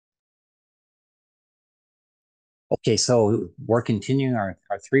Okay, so we're continuing our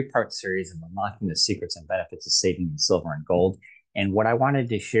three-part series of unlocking the secrets and benefits of saving in silver and gold. And what I wanted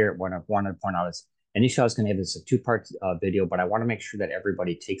to share, what I wanted to point out is, initially I was going to have this a two-part video, but I want to make sure that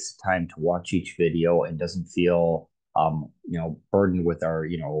everybody takes the time to watch each video and doesn't feel, burdened with our,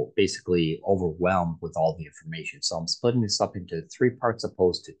 basically overwhelmed with all the information. So I'm splitting this up into three parts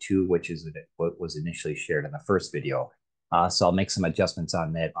opposed to two, which is what was initially shared in the first video. So I'll make some adjustments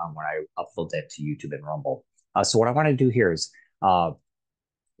on that when I upload that to YouTube and Rumble. So what I want to do here is uh,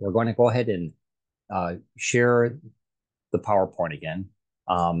 we're going to go ahead and share the PowerPoint again.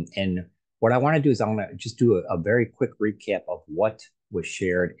 And what I want to do is I'm going to just do a very quick recap of what was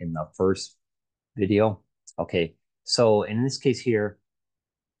shared in the first video. Okay, so in this case here,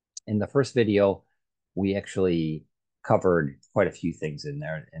 in the first video, we actually covered quite a few things in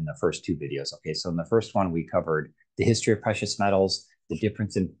there in the first two videos. Okay, so in the first one, we covered the history of precious metals, the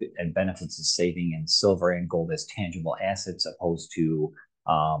difference in and benefits of saving in silver and gold as tangible assets opposed to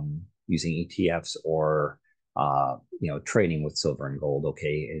using ETFs or trading with silver and gold.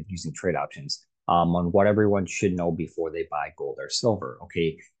 Okay, and using trade options on what everyone should know before they buy gold or silver.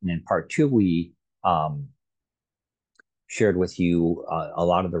 Okay, and in part two, we shared with you a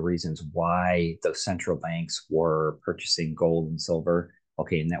lot of the reasons why the central banks were purchasing gold and silver.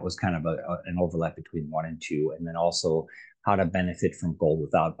 Okay, and that was kind of an overlap between one and two, and then also how to benefit from gold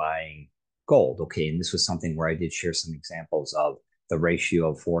without buying gold. Okay, and this was something where I did share some examples of the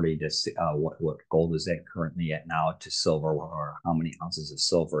ratio of 40 to what gold is at currently at now to silver, or how many ounces of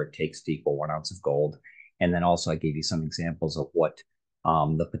silver it takes to equal 1 ounce of gold. And then also I gave you some examples of what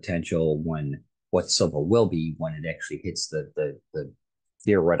the potential what silver will be when it actually hits the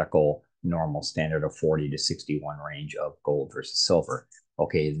theoretical normal standard of 40 to 61 range of gold versus silver.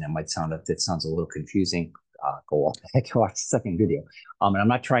 Okay, and that might sound, if that sounds a little confusing, go back and watch the second video. And I'm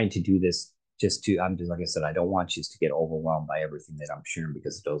not trying to do this I'm just, like I said, I don't want you to get overwhelmed by everything that I'm sharing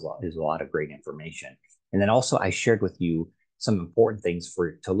because there's a lot of great information. And then also I shared with you some important things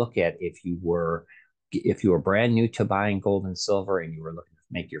to look at if you were brand new to buying gold and silver and you were looking to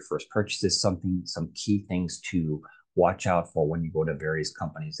make your first purchases, some key things to watch out for when you go to various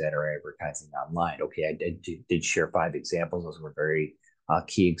companies that are advertising online. Okay, I did share 5 examples. Those were very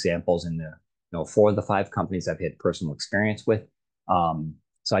key examples in the 4 of the 5 companies I've had personal experience with.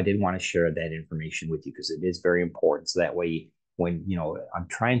 So I did want to share that information with you because it is very important. So that way, when I'm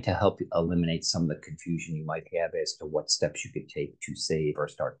trying to help eliminate some of the confusion you might have as to what steps you could take to save or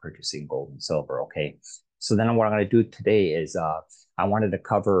start purchasing gold and silver. Okay. So then what I'm going to do today is I wanted to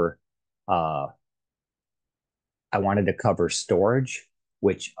cover uh, storage,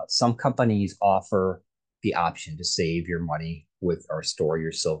 which some companies offer the option to save your money with or store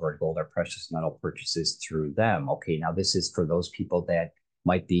your silver, gold, or precious metal purchases through them. Okay, now this is for those people that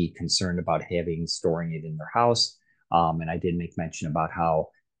might be concerned about storing it in their house. And I did make mention about how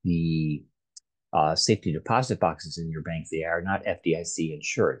the safety deposit boxes in your bank, they are not FDIC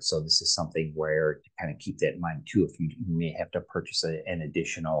insured. So this is something where to kind of keep that in mind too. If you may have to purchase an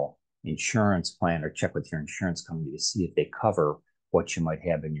additional insurance plan or check with your insurance company to see if they cover what you might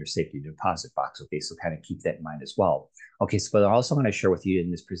have in your safety deposit box. Okay, so kind of keep that in mind as well. Okay, so but I'm also going to share with you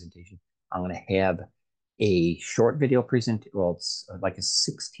in this presentation, I'm going to have a short video presentation. Well, it's like a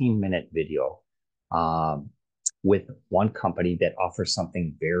 16-minute video um, with one company that offers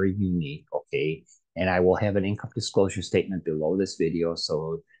something very unique. Okay, and I will have an income disclosure statement below this video,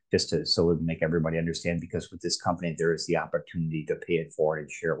 so so it would make everybody understand, because with this company there is the opportunity to pay it forward and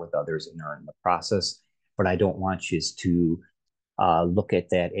share it with others and earn the process. But I don't want you to look at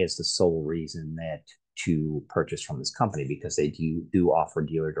that as the sole reason that to purchase from this company, because they do offer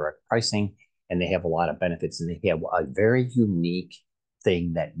dealer direct pricing, and they have a lot of benefits, and they have a very unique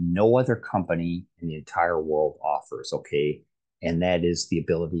thing that no other company in the entire world offers. Okay, and that is the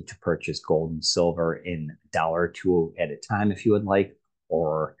ability to purchase gold and silver in a dollar or two at a time if you would like,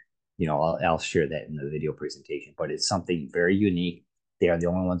 or I'll share that in the video presentation. But it's something very unique. They are the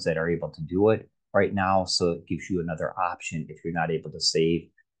only ones that are able to do it right now, so it gives you another option if you're not able to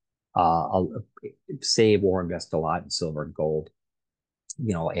uh, save or invest a lot in silver and gold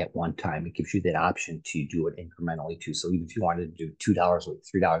at one time. It gives you that option to do it incrementally too. So even if you wanted to do $2 a week,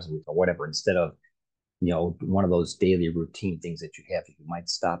 $3 a week, or whatever, instead of one of those daily routine things that you have, you might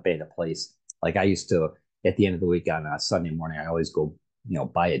stop at a place. Like I used to, at the end of the week on a Sunday morning, I always go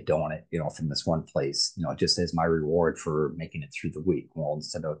buy a donut from this one place, just as my reward for making it through the week. Well,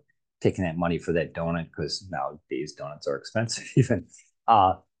 instead of taking that money for that donut, because nowadays donuts are expensive even,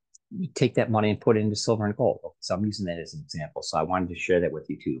 you take that money and put it into silver and gold. So I'm using that as an example. So I wanted to share that with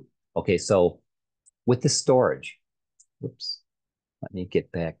you too. Okay, so with the storage, whoops, let me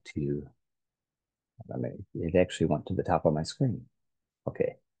get back to It actually went to the top of my screen.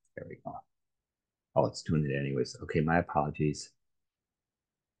 Okay, there we go. Oh, it's doing it anyways. Okay, my apologies.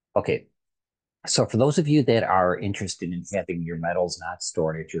 Okay, so for those of you that are interested in having your metals not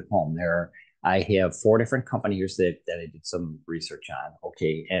stored at your home, I have four different companies that I did some research on.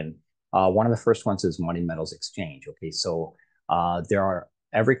 Okay, and one of the first ones is Money Metals Exchange. Okay, so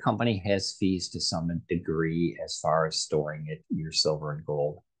every company has fees to some degree as far as storing your silver and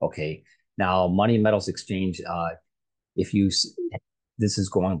gold. Okay, now Money Metals Exchange, if you this is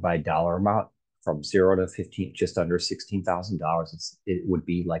going by dollar amount from 0 to 15, just under $16,000. It would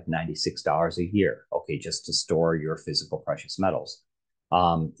be like $96 a year, okay, just to store your physical precious metals.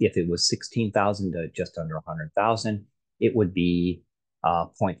 If it was 16,000 to just under 100,000, it would be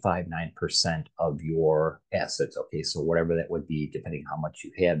 0.59% of your assets. Okay, so whatever that would be, depending how much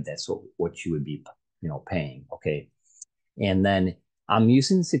you had, that's what you would be, paying. Okay, and then I'm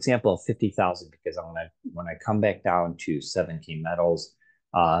using this example of 50,000 because when I come back down to 7K metals,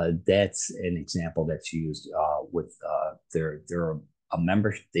 that's an example that's used with they're a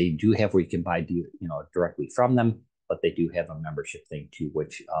member. They do have where you can buy directly from them, but they do have a membership thing too,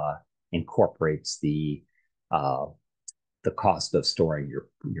 which incorporates uh, the cost of storing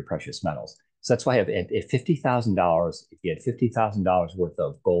your precious metals. So that's why at $50,000, if you had $50,000 worth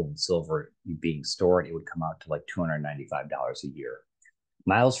of gold and silver being stored, it would come out to like $295 a year.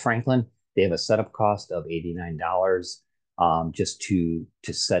 Miles Franklin, they have a setup cost of $89 just to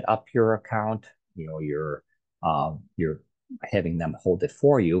set up your account. You're having them hold it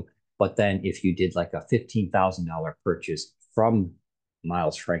for you. But then if you did like a $15,000 purchase from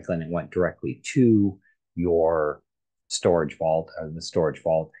Miles Franklin and went directly to your storage vault or the storage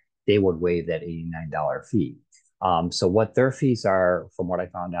vault, they would waive that $89 fee. So what their fees are, from what I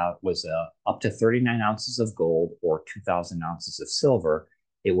found out, was up to 39 ounces of gold or 2,000 ounces of silver.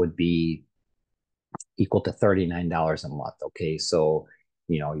 It would be equal to $39 a month. Okay, so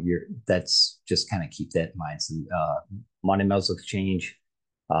that's just kind of keep that in mind. So, Money Metals Exchange,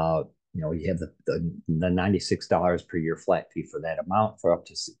 you have the $96 per year flat fee for that amount for up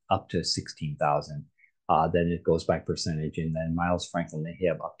to 16,000. Then it goes by percentage, and then Miles Franklin, they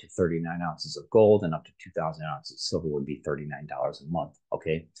have up to 39 ounces of gold and up to 2,000 ounces of silver would be $39 a month.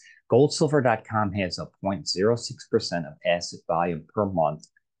 Okay, goldsilver.com has a 0.06% of asset volume per month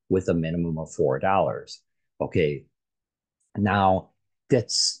with a minimum of $4. Okay, now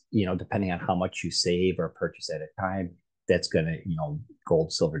that's depending on how much you save or purchase at a time, that's gonna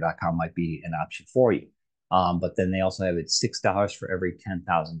goldsilver.com might be an option for you. But then they also have it $6 for every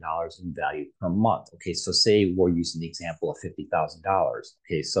 $10,000 in value per month. Okay, so say we're using the example of $50,000.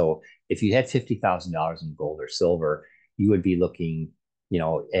 Okay, so if you had $50,000 in gold or silver, you would be looking,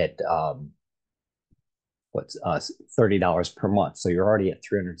 at what's $30 per month. So you're already at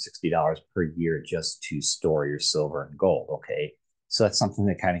 $360 per year just to store your silver and gold. Okay. So that's something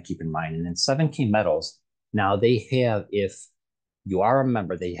to kind of keep in mind. And then 7K Metals, now they have, if you are a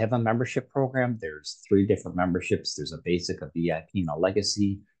member, they have a membership program. There's three different memberships. There's a basic, a VIP, and a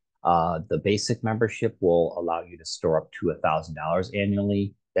legacy. The basic membership will allow you to store up to $1,000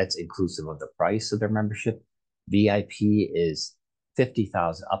 annually. That's inclusive of the price of their membership. VIP is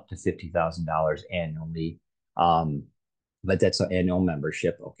 50,000 up to $50,000 annually. Um, but that's an annual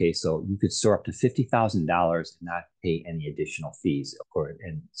membership. Okay, so you could store up to $50,000 and not pay any additional fees.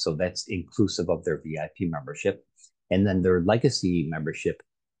 And so that's inclusive of their VIP membership. And then their legacy membership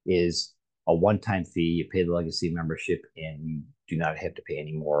is a one-time fee. You pay the legacy membership and you do not have to pay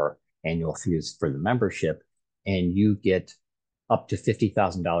any more annual fees for the membership. And you get up to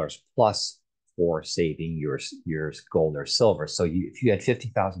 $50,000 plus for saving your gold or silver. So if you had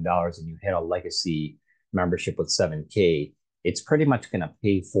 $50,000 and you had a legacy membership with 7K, it's pretty much going to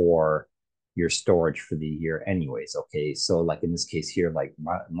pay for your storage for the year anyways. Okay, so like in this case here, like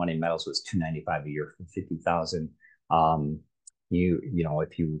Money Metals was $295 a year for 50,000.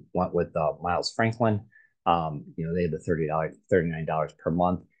 If you went with Miles Franklin, they have the $39 per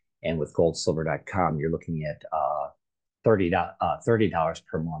month, and with goldsilver.com, you're looking at $30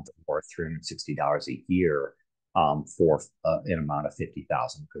 per month or $360 a year for an amount of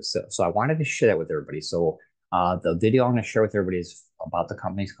 50,000. So I wanted to share that with everybody. So the video I'm going to share with everybody is about the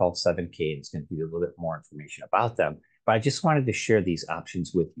company. It's called 7K, and it's going to give you a little bit more information about them. But I just wanted to share these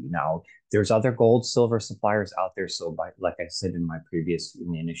options with you. Now, there's other gold, silver suppliers out there. So like I said in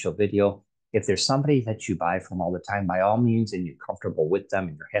the initial video, if there's somebody that you buy from all the time, by all means, and you're comfortable with them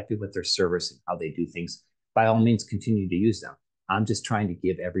and you're happy with their service and how they do things, by all means, continue to use them. I'm just trying to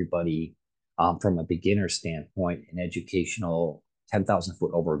give everybody, from a beginner standpoint, an educational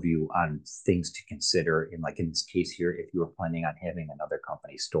 10,000-foot overview on things to consider. In this case here, if you were planning on having another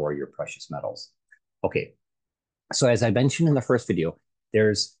company store your precious metals. Okay, so as I mentioned in the first video,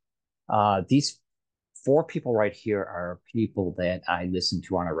 there's these four people right here are people that I listen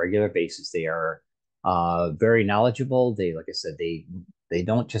to on a regular basis. They are very knowledgeable. They, like I said, they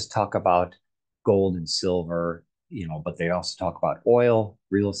don't just talk about gold and silver, you know, but they also talk about oil,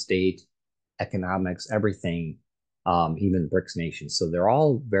 real estate, economics, everything, even BRICS nations. So they're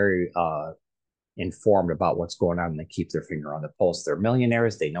all very informed about what's going on and they keep their finger on the pulse. They're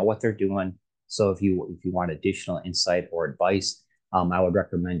millionaires. They know what they're doing. So if you want additional insight or advice, I would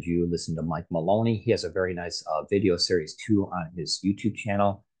recommend you listen to Mike Malone. He has a very nice video series too on his YouTube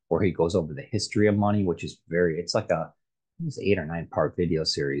channel where he goes over the history of money, which is it's like it's 8 or 9 part video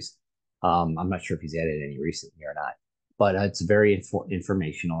series. I'm not sure if he's added any recently or not, but it's very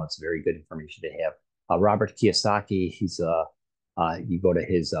informational. It's very good information to have. Robert Kiyosaki, you go to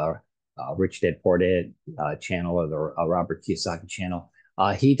his Rich Dad Poor Dad channel or the Robert Kiyosaki channel.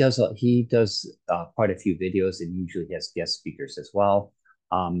 He does quite a few videos and usually has guest speakers as well.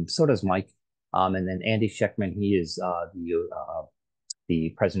 So does Mike. And then Andy Scheckman, he is the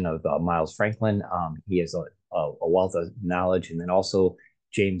president of Miles Franklin. He has a wealth of knowledge. And then also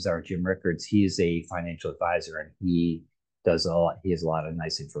Jim Rickards, he is a financial advisor and he has a lot of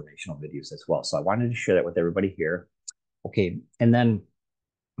nice informational videos as well. So I wanted to share that with everybody here. Okay, and then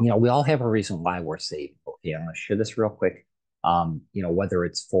we all have a reason why we're saving. Okay, I'm going to share this real quick. Whether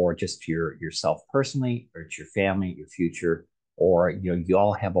it's for just yourself personally, or it's your family, your future, or you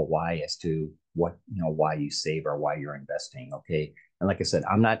all have a why as to why you save or why you're investing. Okay, and like I said,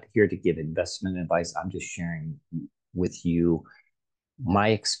 I'm not here to give investment advice. I'm just sharing with you my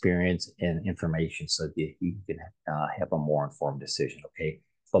experience and information so that you can have a more informed decision. Okay,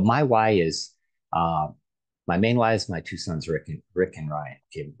 but uh, my main why is my two sons, Rick and Ryan.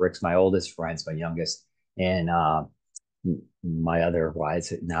 Okay, Rick's my oldest, Ryan's my youngest, and my other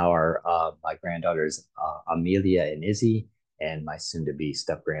wives now are my granddaughters Amelia and Izzy, and my soon-to-be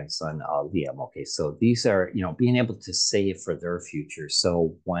step-grandson Liam. Okay, so these are being able to save for their future.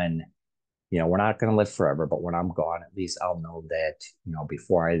 So when we're not going to live forever, but when I'm gone, at least I'll know that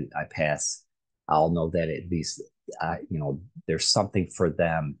before I pass, I'll know that at least there's something for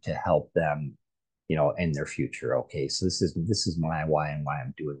them to help them in their future. Okay, so this is my why and why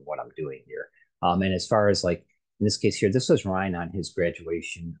I'm doing what I'm doing here. And as far as like in this case here, this was Ryan on his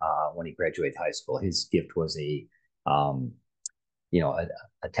graduation when he graduated high school. His gift was um,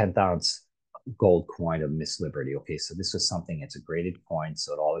 a 10th ounce gold coin of Miss Liberty. Okay, so this was something, it's a graded coin,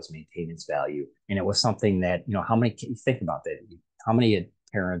 so it always maintained its value. And it was something that, how many, can you think about that? How many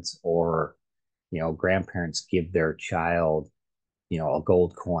parents or, grandparents give their child, a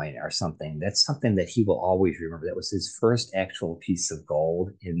gold coin or something? That's something that he will always remember. That was his first actual piece of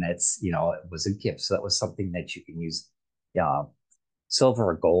gold. And that's, it was a gift. So that was something that you can use. Yeah,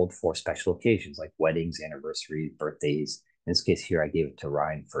 silver or gold for special occasions like weddings, anniversaries, birthdays. In this case here, I gave it to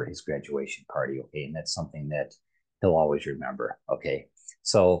Ryan for his graduation party. Okay. And that's something that he'll always remember. Okay.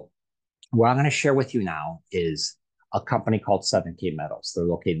 So what I'm going to share with you now is a company called 7K Metals. They're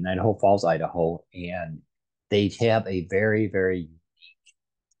located in Idaho Falls, Idaho, and they have a very, very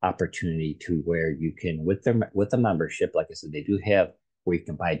opportunity to where you can with the membership, like I said, they do have where you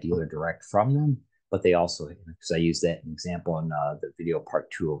can buy dealer direct from them, but they also, because I used that example in the video part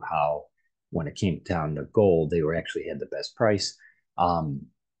 2 of how when it came down to gold, they were actually had the best price um,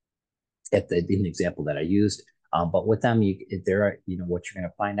 in the example that I used. But with them, there are, what you're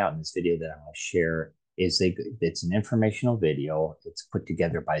going to find out in this video that I'm going to share is it's an informational video. It's put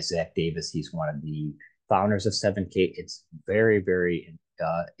together by Zach Davis. He's one of the founders of 7K. It's very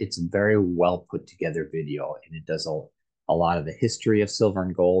well put together video, and it does a lot of the history of silver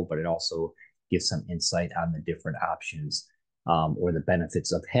and gold, but it also gives some insight on the different options or the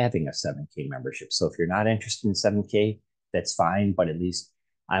benefits of having a 7K membership. So if you're not interested in 7K, that's fine, but at least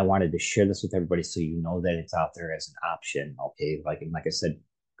I wanted to share this with everybody so you know that it's out there as an option. Okay, like I said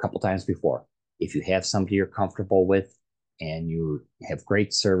a couple times before, if you have somebody you're comfortable with and you have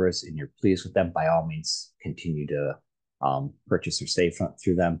great service and you're pleased with them, by all means, continue to purchase or save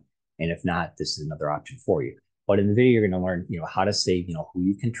through them. And if not, this is another option for you. But in the video, you're going to learn, how to save, who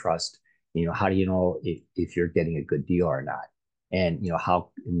you can trust, how do you know if you're getting a good deal or not? And,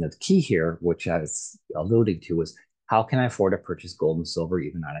 and the key here, which I was alluding to, was how can I afford to purchase gold and silver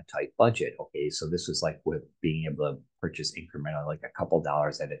even on a tight budget? Okay, so this was like with being able to purchase incrementally, like a couple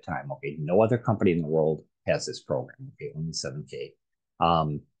dollars at a time. Okay, no other company in the world has this program. Okay, only 7K.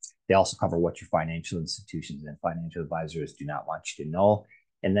 They also cover what your financial institutions and financial advisors do not want you to know,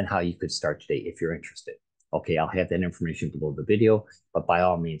 and then how you could start today if you're interested. Okay, I'll have that information below the video, but by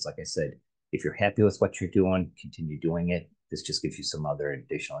all means, like I said, if you're happy with what you're doing, continue doing it. This just gives you some other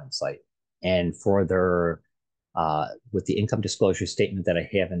additional insight. And for their with the income disclosure statement that I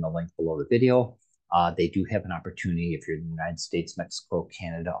have in the link below the video, they do have an opportunity if you're in the United States, Mexico,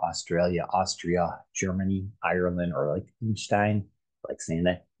 Canada, Australia, Austria, Germany, Ireland, or like Liechtenstein, like saying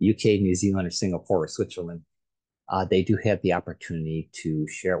that, UK, New Zealand, or Singapore, or Switzerland, they do have the opportunity to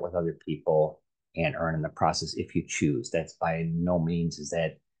share it with other people and earn in the process if you choose. That's by no means is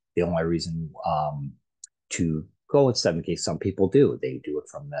that the only reason to go with 7K. Some people do. They do it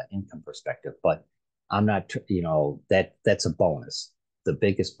from the income perspective, but I'm not, that's a bonus. The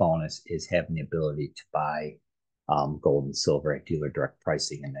biggest bonus is having the ability to buy gold and silver at dealer direct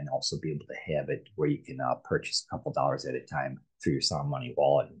pricing, and then also be able to have it where you can purchase a couple dollars at a time through your Sound Money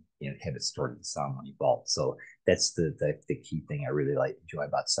wallet and have it stored in the Sound Money vault. So that's the key thing I really enjoy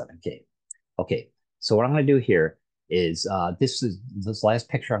about 7K. Okay, so what I'm going to do here is this last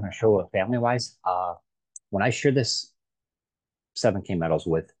picture I'm going to show family wise. When I share this 7K medals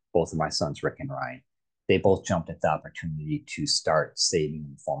with both of my sons, Rick and Ryan, they both jumped at the opportunity to start saving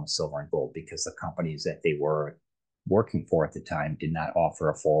in the form of silver and gold because the companies that they were working for at the time did not offer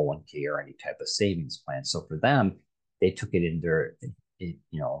a 401k or any type of savings plan. So for them, they took it in their,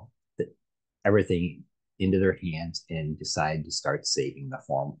 everything into their hands and decided to start saving in the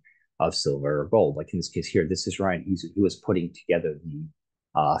form of silver or gold. Like in this case here, this is Ryan. He was putting together the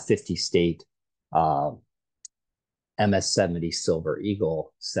 50 state MS-70 Silver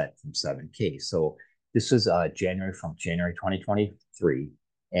Eagle set from 7K. So this was January 2023.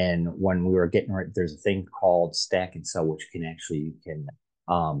 And when we were getting ready, there's a thing called Stack and Sell, which you can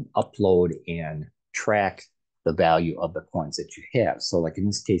upload and track the value of the coins that you have. So like in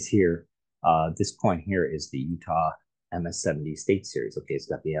this case here, this coin here is the Utah MS-70 State Series. Okay, it's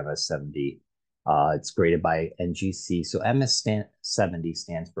got the MS-70. It's graded by NGC. So MS-70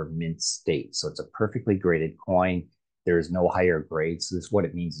 stands for Mint State. So it's a perfectly graded coin. There is no higher grade. So this what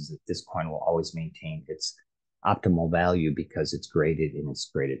it means is that this coin will always maintain its optimal value because it's graded and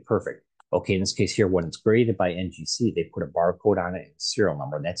it's graded perfect. Okay, in this case here, when it's graded by NGC, they put a barcode on it and a serial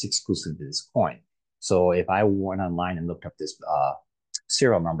number, and that's exclusive to this coin. So if I went online and looked up this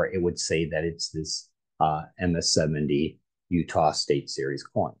serial number, it would say that it's this MS-70 Utah State Series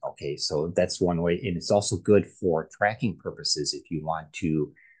coin. Okay, so that's one way, and it's also good for tracking purposes if you want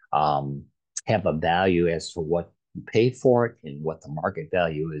to have a value as to what you paid for it and what the market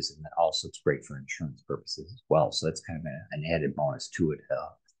value is, and also it's great for insurance purposes as well. So that's kind of an added bonus to it.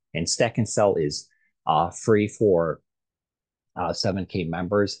 And Stack and Sell is free for 7K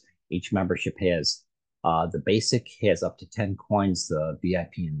members. Each membership has the basic has up to 10 coins, the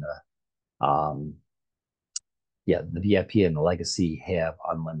VIP and the VIP and the Legacy have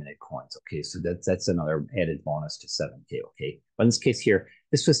unlimited coins. Okay, so that's another added bonus to 7K. Okay, but in this case here,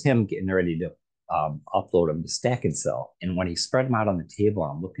 this was him getting ready to upload them to Stack and Sell. And when he spread them out on the table,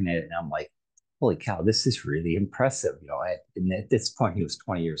 I'm looking at it and I'm like, holy cow, this is really impressive. And at this point, he was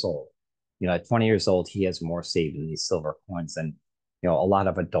 20 years old. At 20 years old, he has more saved in these silver coins than a lot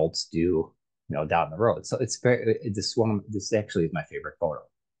of adults do. Down the road. So it's very this actually is my favorite photo,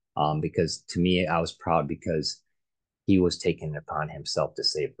 because to me, I was proud because he was taking it upon himself to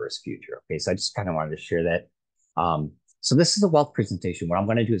save for his future. Okay, so I just kind of wanted to share that. So this is a wealth presentation. What I'm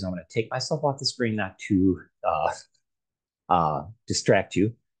going to do is I'm going to take myself off the screen, not to distract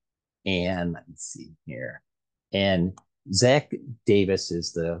you. And let's see here. And Zach Davis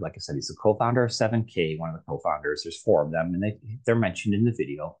is like I said, he's the co-founder of 7K, one of the co-founders. There's four of them, and they're mentioned in the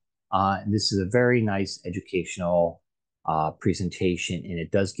video. And this is a very nice educational presentation, and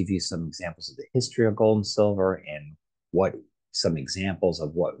it does give you some examples of the history of gold and silver and some examples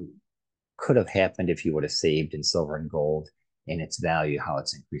of what could have happened if you would have saved in silver and gold and its value, how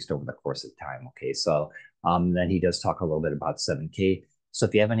it's increased over the course of time. Okay, so then he does talk a little bit about 7K. So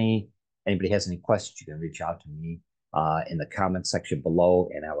if you have anybody has any questions, you can reach out to me in the comments section below,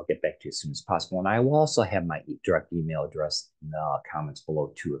 and I will get back to you as soon as possible. And I will also have my direct email address in the comments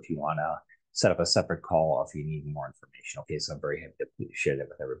below too, if you want to set up a separate call or if you need more information. Okay, so I'm very happy to share that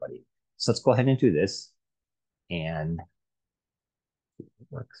with everybody. So let's go ahead and do this, and it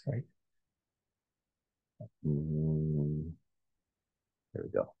works, right? There we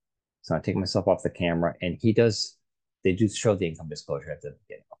go. So I take myself off the camera, and they do show the income disclosure at the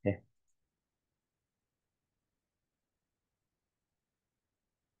beginning. Okay.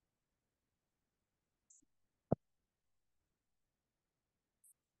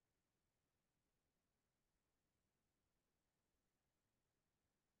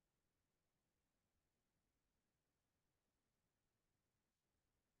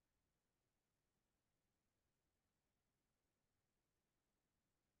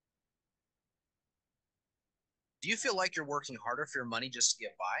 Do you feel like you're working harder for your money just to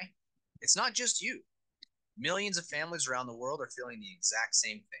get by? It's not just you. Millions of families around the world are feeling the exact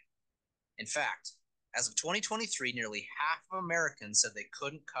same thing. In fact, as of 2023, nearly half of Americans said they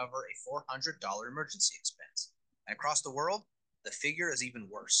couldn't cover a $400 emergency expense. And across the world, the figure is even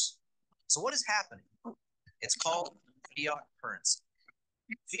worse. So, what is happening? It's called fiat currency.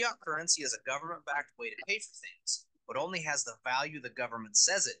 Fiat currency is a government backed way to pay for things, but only has the value the government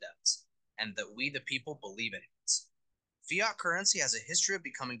says it does, and that we, the people, believe it is. Fiat currency has a history of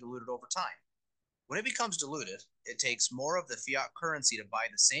becoming diluted over time. When it becomes diluted, it takes more of the fiat currency to buy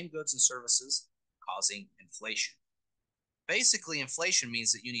the same goods and services, causing inflation. Basically, inflation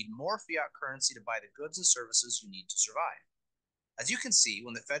means that you need more fiat currency to buy the goods and services you need to survive. As you can see,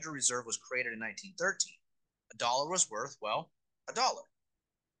 when the Federal Reserve was created in 1913, a dollar was worth, well, a dollar.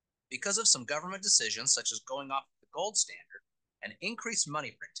 Because of some government decisions, such as going off the gold standard and increased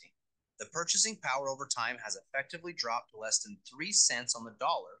money printing, the purchasing power over time has effectively dropped to less than 3 cents on the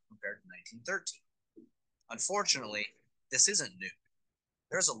dollar compared to 1913. Unfortunately, this isn't new.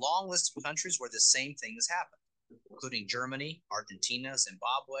 There's a long list of countries where the same thing has happened, including Germany, Argentina,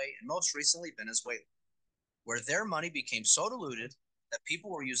 Zimbabwe, and most recently Venezuela, where their money became so diluted that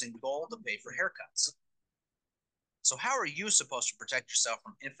people were using gold to pay for haircuts. So, how are you supposed to protect yourself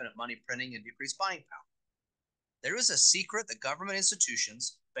from infinite money printing and decreased buying power? There is a secret that government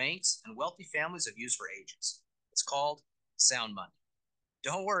institutions, banks, and wealthy families have used for ages. It's called sound money.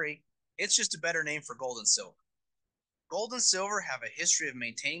 Don't worry, it's just a better name for gold and silver. Gold and silver have a history of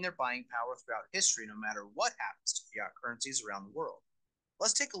maintaining their buying power throughout history, no matter what happens to fiat currencies around the world.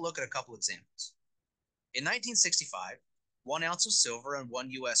 Let's take a look at a couple examples. In 1965, 1 ounce of silver and $1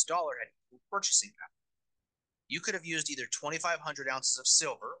 had equal purchasing power. You could have used either 2,500 ounces of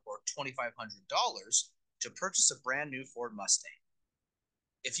silver or $2,500 to purchase a brand new Ford Mustang.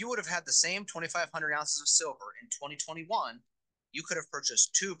 If you would have had the same 2,500 ounces of silver in 2021, you could have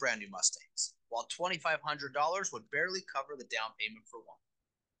purchased two brand new Mustangs, while $2,500 would barely cover the down payment for one.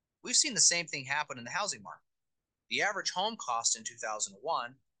 We've seen the same thing happen in the housing market. The average home cost in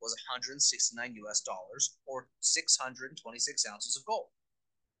 2001 was 169 US dollars or 626 ounces of gold.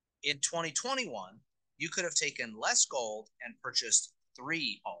 In 2021, you could have taken less gold and purchased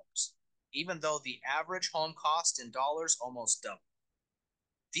 3 homes, even though the average home cost in dollars almost doubled.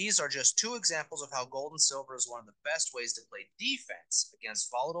 These are just two examples of how gold and silver is one of the best ways to play defense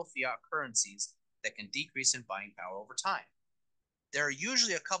against volatile fiat currencies that can decrease in buying power over time. There are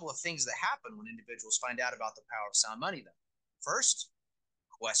usually a couple of things that happen when individuals find out about the power of sound money, though. First,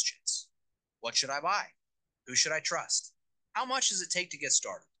 questions. What should I buy? Who should I trust? How much does it take to get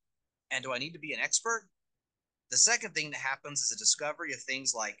started? And do I need to be an expert? The second thing that happens is a discovery of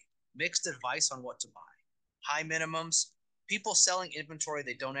things like mixed advice on what to buy, high minimums, people selling inventory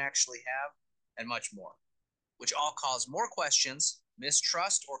they don't actually have, and much more, which all cause more questions,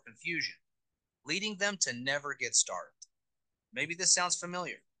 mistrust, or confusion, leading them to never get started. Maybe this sounds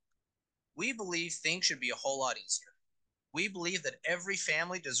familiar. We believe things should be a whole lot easier. We believe that every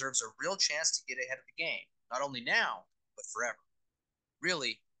family deserves a real chance to get ahead of the game, not only now, but forever.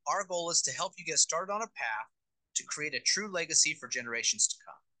 Really, our goal is to help you get started on a path to create a true legacy for generations to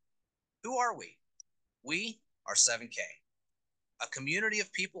come. Who are we? We are 7K, a community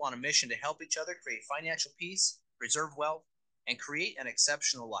of people on a mission to help each other create financial peace, preserve wealth, and create an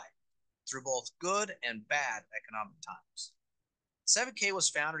exceptional life through both good and bad economic times. 7K was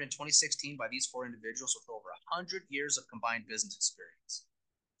founded in 2016 by these four individuals with over 100 years of combined business experience.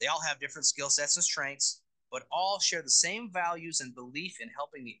 They all have different skill sets and strengths, but all share the same values and belief in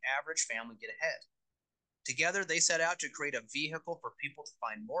helping the average family get ahead. Together, they set out to create a vehicle for people to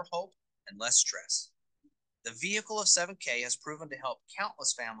find more hope and less stress. The vehicle of 7K has proven to help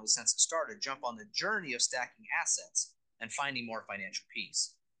countless families since it started jump on the journey of stacking assets and finding more financial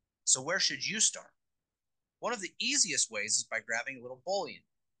peace. So, where should you start? One of the easiest ways is by grabbing a little bullion.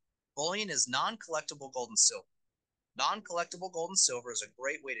 Bullion is non-collectible gold and silver. Non-collectible gold and silver is a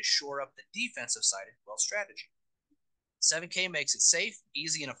great way to shore up the defensive side of wealth strategy. 7K makes it safe,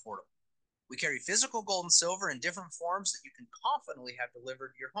 easy, and affordable. We carry physical gold and silver in different forms that you can confidently have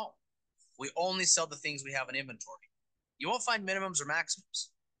delivered to your home. We only sell the things we have in inventory. You won't find minimums or maximums.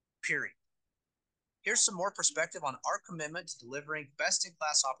 Period. Here's some more perspective on our commitment to delivering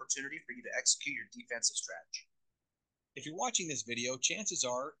best-in-class opportunity for you to execute your defensive strategy. If you're watching this video, chances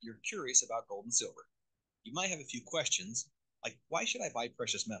are you're curious about gold and silver. You might have a few questions, like why should I buy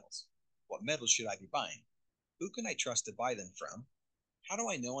precious metals? What metals should I be buying? Who can I trust to buy them from? How do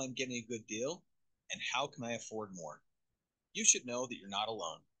I know I'm getting a good deal? And how can I afford more? You should know that you're not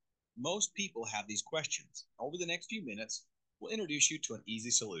alone. Most people have these questions. Over the next few minutes, we'll introduce you to an easy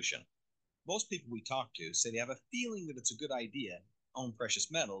solution. Most people we talk to say they have a feeling that it's a good idea to own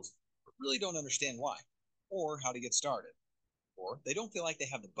precious metals, but really don't understand why, or how to get started, or they don't feel like they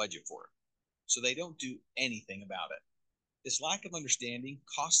have the budget for it, so they don't do anything about it. This lack of understanding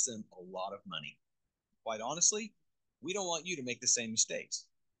costs them a lot of money. Quite honestly, we don't want you to make the same mistakes.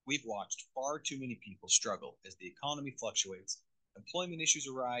 We've watched far too many people struggle as the economy fluctuates, employment issues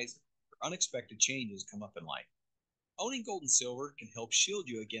arise, or unexpected changes come up in life. Owning gold and silver can help shield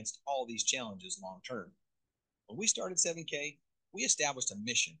you against all these challenges long term. When we started 7K, we established a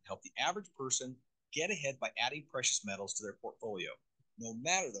mission to help the average person get ahead by adding precious metals to their portfolio, no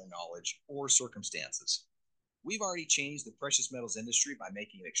matter their knowledge or circumstances. We've already changed the precious metals industry by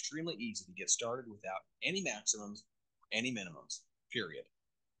making it extremely easy to get started without any maximums or any minimums, period.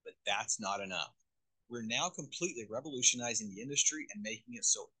 But that's not enough. We're now completely revolutionizing the industry and making it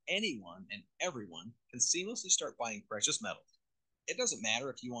so anyone and everyone can seamlessly start buying precious metals. It doesn't matter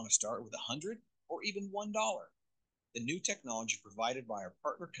if you want to start with 100 or even $1. The new technology provided by our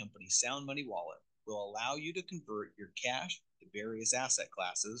partner company, Sound Money Wallet, will allow you to convert your cash to various asset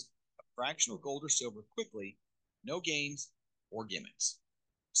classes, a fractional gold or silver quickly, no games or gimmicks.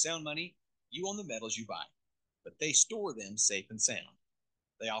 Sound Money, you own the metals you buy, but they store them safe and sound.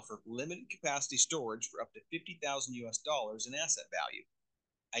 They offer limited capacity storage for up to 50,000 US dollars in asset value.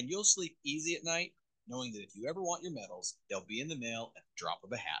 And you'll sleep easy at night knowing that if you ever want your metals, they'll be in the mail at the drop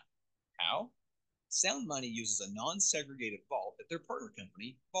of a hat. How? Sound Money uses a non-segregated vault at their partner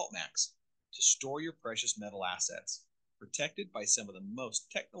company, VaultMax, to store your precious metal assets, protected by some of the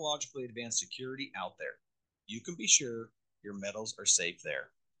most technologically advanced security out there. You can be sure your metals are safe there.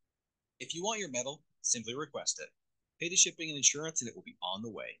 If you want your metal, simply request it. Pay the shipping and insurance and it will be on the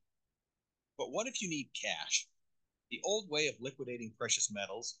way. But what if you need cash? The old way of liquidating precious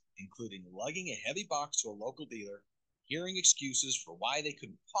metals, including lugging a heavy box to a local dealer, hearing excuses for why they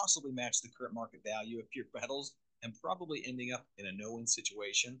couldn't possibly match the current market value of your metals and probably ending up in a no-win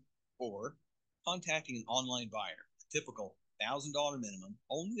situation, or contacting an online buyer, a typical $1,000 minimum,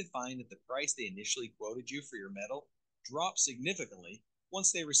 only to find that the price they initially quoted you for your metal dropped significantly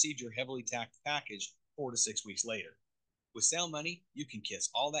once they received your heavily taxed package 4 to 6 weeks later. With Sound Money, you can kiss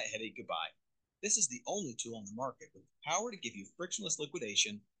all that headache goodbye. This is the only tool on the market with the power to give you frictionless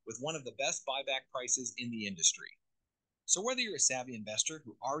liquidation with one of the best buyback prices in the industry. So whether you're a savvy investor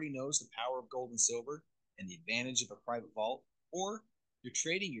who already knows the power of gold and silver and the advantage of a private vault, or you're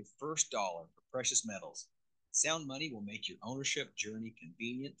trading your first dollar for precious metals, Sound Money will make your ownership journey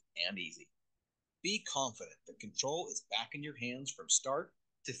convenient and easy. Be confident that control is back in your hands from start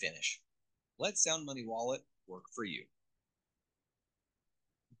to finish. Let Sound Money Wallet work for you.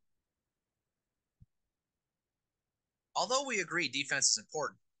 Although we agree defense is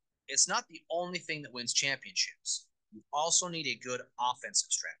important, it's not the only thing that wins championships. You also need a good offensive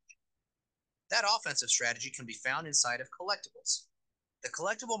strategy. That offensive strategy can be found inside of collectibles. The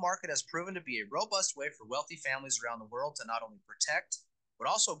collectible market has proven to be a robust way for wealthy families around the world to not only protect, but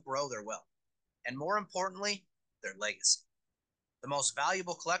also grow their wealth, and more importantly, their legacy. The most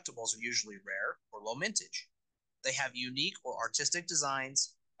valuable collectibles are usually rare or low mintage. They have unique or artistic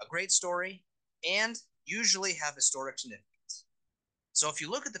designs, a great story, and usually have historic significance. So if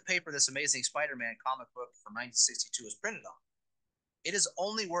you look at the paper this Amazing Spider-Man comic book from 1962 is printed on, it is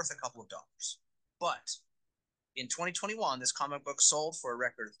only worth a couple of dollars. But in 2021, this comic book sold for a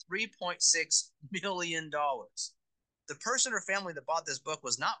record $3.6 million. The person or family that bought this book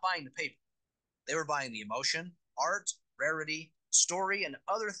was not buying the paper. They were buying the emotion, art, rarity, story, and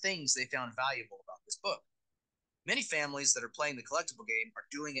other things they found valuable about this book. Many families that are playing the collectible game are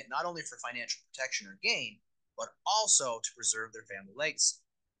doing it not only for financial protection or gain, but also to preserve their family legacy.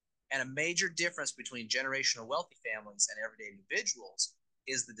 And a major difference between generational wealthy families and everyday individuals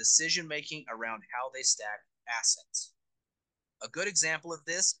is the decision making around how they stack assets. A good example of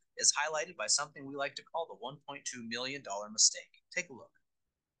this is highlighted by something we like to call the $1.2 million mistake. Take a look.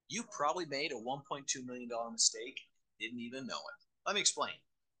 You probably made a $1.2 million mistake and didn't even know it. Let me explain.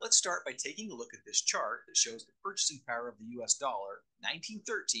 Let's start by taking a look at this chart that shows the purchasing power of the US dollar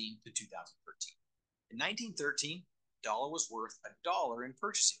 1913 to 2013. In 1913, a dollar was worth $1 in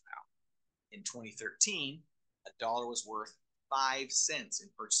purchasing power. In 2013, a dollar was worth 5 cents in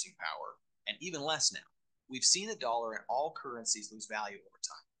purchasing power, and even less now. We've seen the dollar and all currencies lose value over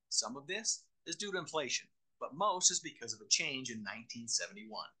time. Some of this is due to inflation, but most is because of a change in 1971.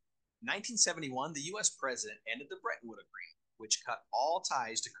 In 1971, the US president ended the Bretton Woods Agreement, which cut all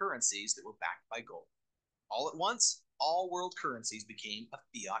ties to currencies that were backed by gold. All at once, all world currencies became a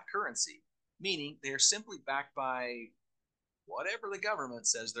fiat currency, meaning they are simply backed by whatever the government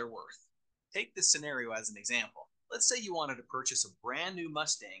says they're worth. Take this scenario as an example. Let's say you wanted to purchase a brand new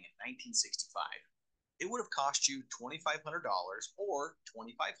Mustang in 1965. it would have cost you $2,500 or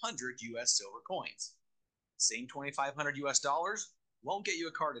 2,500 US silver coins. Same 2,500 US dollars won't get you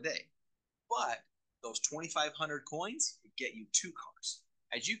a car today, but those 2,500 coins get you 2 cars.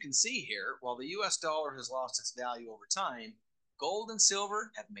 As you can see here, while the US dollar has lost its value over time, gold and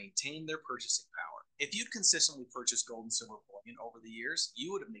silver have maintained their purchasing power. If you'd consistently purchased gold and silver bullion over the years,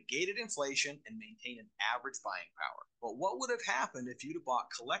 you would have negated inflation and maintained an average buying power. But what would have happened if you'd have bought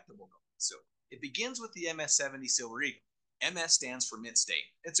collectible gold and silver? It begins with the MS-70 Silver Eagle. MS stands for mint state.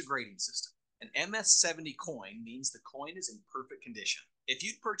 It's a grading system. An MS-70 coin means the coin is in perfect condition. If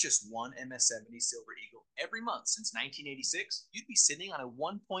you'd purchased one MS-70 Silver Eagle every month since 1986, you'd be sitting on a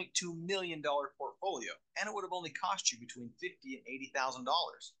 $1.2 million portfolio, and it would have only cost you between $50,000 and $80,000.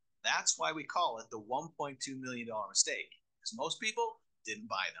 That's why we call it the $1.2 million mistake, because most people didn't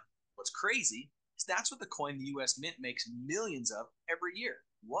buy them. What's crazy is that's what the coin the US Mint makes millions of every year.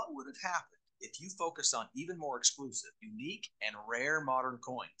 What would have happened if you focused on even more exclusive, unique, and rare modern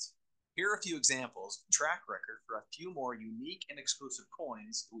coins? Here are a few examples and track record for a few more unique and exclusive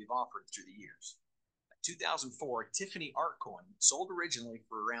coins that we've offered through the years. A 2004 Tiffany art coin sold originally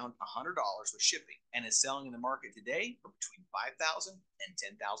for around $100 with shipping and is selling in the market today for between $5,000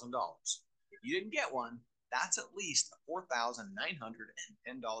 and $10,000. If you didn't get one, that's at least a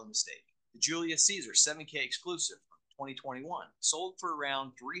 $4,910 mistake. The Julius Caesar 7K exclusive from 2021 sold for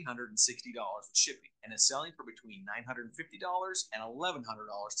around $360 with shipping and is selling for between $950 and $1,100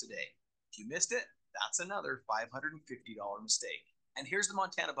 today. If you missed it, that's another $550 mistake. And here's the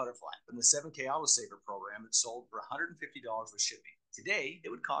Montana Butterfly from the 7K Autosaver program that sold for $150 with shipping. Today, it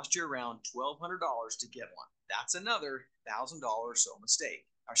would cost you around $1,200 to get one. That's another $1,000 or so mistake.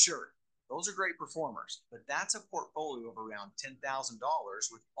 Now, sure, those are great performers, but that's a portfolio of around $10,000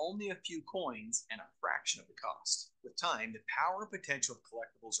 with only a few coins and a fraction of the cost. With time, the power and potential of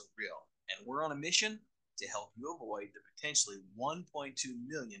collectibles are real, and we're on a mission to help you avoid the potentially $1.2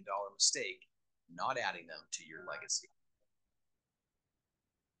 million mistake, not adding them to your legacy.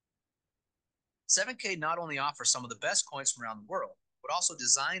 7K not only offers some of the best coins from around the world, but also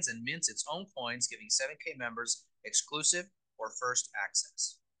designs and mints its own coins, giving 7K members exclusive or first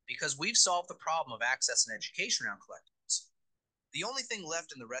access. Because we've solved the problem of access and education around collectibles, the only thing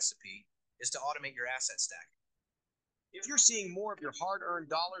left in the recipe is to automate your asset stack. If you're seeing more of your hard-earned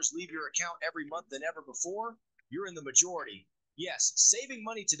dollars leave your account every month than ever before, you're in the majority. Yes, saving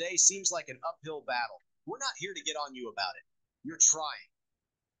money today seems like an uphill battle. We're not here to get on you about it. You're trying.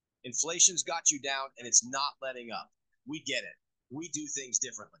 Inflation's got you down and it's not letting up. We get it. We do things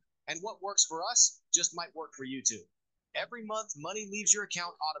differently. And what works for us just might work for you too. Every month, money leaves your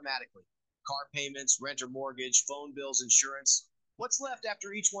account automatically. Car payments, rent or mortgage, phone bills, insurance. What's left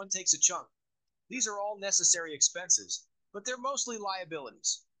after each one takes a chunk? These are all necessary expenses, but they're mostly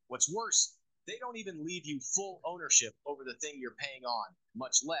liabilities. What's worse, they don't even leave you full ownership over the thing you're paying on,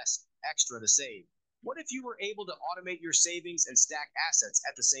 much less extra to save. What if you were able to automate your savings and stack assets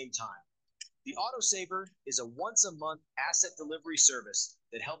at the same time? The Autosaver is a once-a-month asset delivery service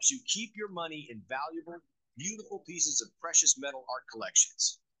that helps you keep your money in valuable, beautiful pieces of precious metal art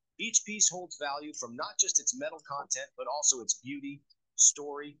collections. Each piece holds value from not just its metal content, but also its beauty,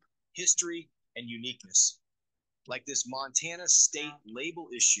 story, history, and uniqueness. Like this Montana State label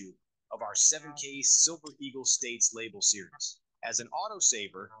issue of our 7K Silver Eagle States label series. As an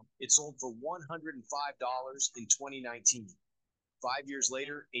autosaver, it sold for $105 in 2019. 5 years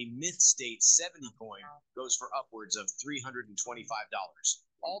later, a Myth State 70 coin goes for upwards of $325,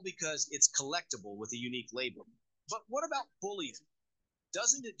 all because it's collectible with a unique label. But what about bullion?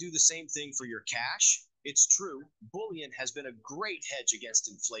 Doesn't it do the same thing for your cash? It's true, bullion has been a great hedge against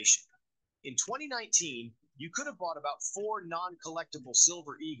inflation. In 2019, you could have bought about 4 non-collectible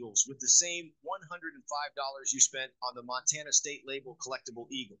Silver Eagles with the same $105 you spent on the Montana State label collectible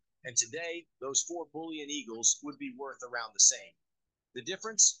Eagle. And today, those 4 bullion Eagles would be worth around the same. The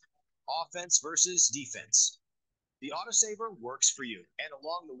difference? Offense versus defense. The Autosaver works for you. And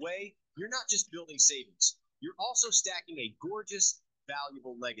along the way, you're not just building savings. You're also stacking a gorgeous,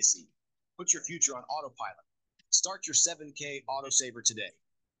 valuable legacy. Put your future on autopilot. Start your 7K Autosaver today.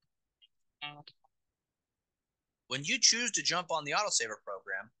 When you choose to jump on the Autosaver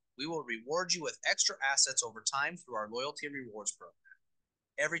program, we will reward you with extra assets over time through our loyalty and rewards program.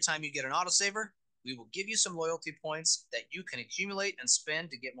 Every time you get an Autosaver, we will give you some loyalty points that you can accumulate and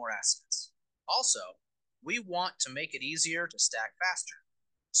spend to get more assets. Also, we want to make it easier to stack faster.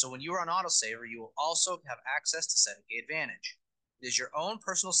 So when you are on Autosaver, you will also have access to 7K Advantage. It is your own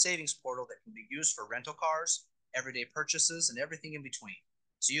personal savings portal that can be used for rental cars, everyday purchases, and everything in between.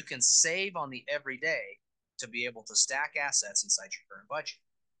 So you can save on the everyday to be able to stack assets inside your current budget.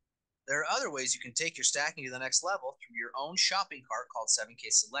 There are other ways you can take your stacking to the next level through your own shopping cart called 7K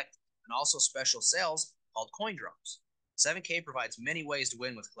Select, and also special sales called coin drops. 7K provides many ways to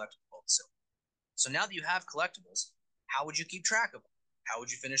win with collectible gold and silver. So now that you have collectibles, how would you keep track of them? How would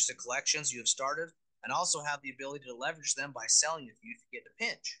you finish the collections you have started and also have the ability to leverage them by selling if you get a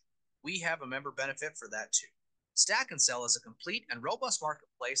pinch? We have a member benefit for that too. Stack and Sell is a complete and robust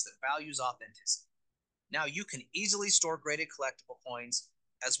marketplace that values authenticity. Now you can easily store graded collectible coins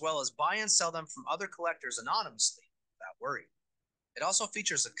as well as buy and sell them from other collectors anonymously without worry. It also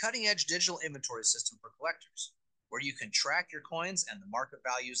features a cutting-edge digital inventory system for collectors, where you can track your coins and the market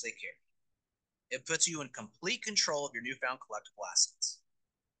values they carry. It puts you in complete control of your newfound collectible assets.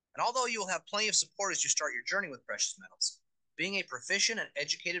 And although you will have plenty of support as you start your journey with precious metals, being a proficient and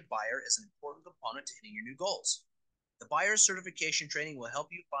educated buyer is an important component to hitting your new goals. The buyer's certification training will help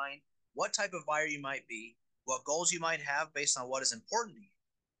you find what type of buyer you might be, what goals you might have based on what is important to you,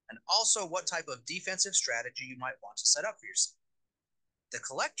 and also what type of defensive strategy you might want to set up for yourself. The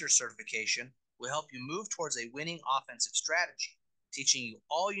collector certification will help you move towards a winning offensive strategy, teaching you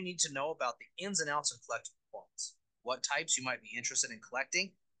all you need to know about the ins and outs of collectible coins, what types you might be interested in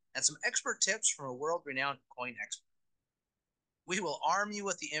collecting, and some expert tips from a world-renowned coin expert. We will arm you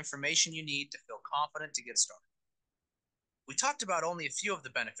with the information you need to feel confident to get started. We talked about only a few of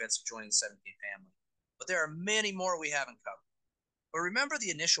the benefits of joining the 7K family, but there are many more we haven't covered. But remember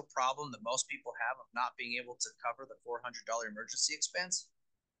the initial problem that most people have of not being able to cover the $400 emergency expense?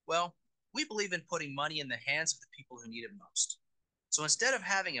 Well, we believe in putting money in the hands of the people who need it most. So instead of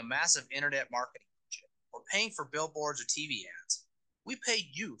having a massive internet marketing budget or paying for billboards or TV ads, we pay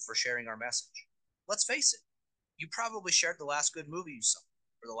you for sharing our message. Let's face it, you probably shared the last good movie you saw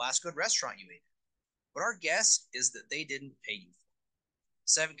or the last good restaurant you ate at. But our guess is that they didn't pay you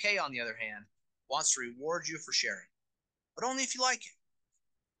for it. 7K, on the other hand, wants to reward you for sharing, but only if you like it.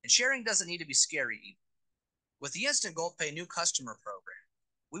 And sharing doesn't need to be scary either. With the Instant Gold Pay new customer program,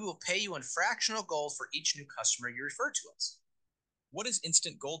 we will pay you in fractional gold for each new customer you refer to us. What is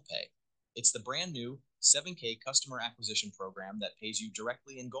Instant Gold Pay? It's the brand new 7K customer acquisition program that pays you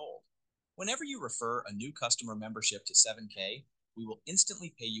directly in gold. Whenever you refer a new customer membership to 7K, we will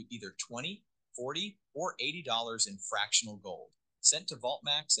instantly pay you either $20, $40, or $80 in fractional gold, sent to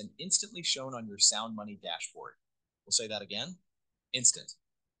VaultMax and instantly shown on your Sound Money dashboard. We'll say that again. Instant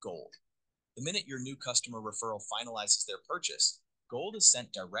gold. The minute your new customer referral finalizes their purchase, gold is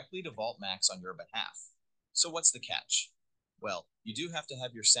sent directly to VaultMax on your behalf. So what's the catch? Well, you do have to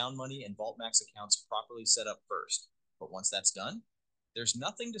have your Sound Money and VaultMax accounts properly set up first. But once that's done, there's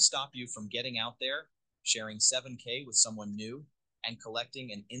nothing to stop you from getting out there, sharing 7K with someone new, and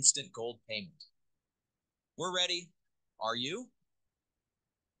collecting an instant gold payment. We're ready. Are you?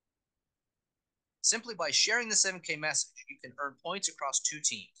 Simply by sharing the 7K message, you can earn points across 2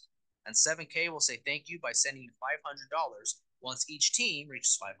 teams, and 7K will say thank you by sending you $500 once each team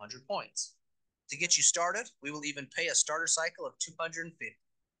reaches 500 points. To get you started, we will even pay a starter cycle of 250.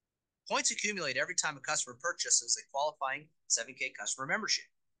 Points accumulate every time a customer purchases a qualifying 7K customer membership,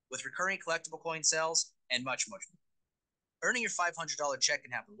 with recurring collectible coin sales and much, much more. Earning your $500 check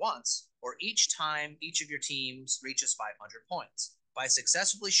can happen once, or each time each of your teams reaches 500 points, by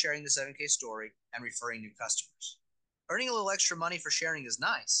successfully sharing the 7K story and referring new customers. Earning a little extra money for sharing is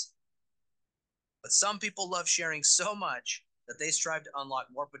nice, but some people love sharing so much that they strive to unlock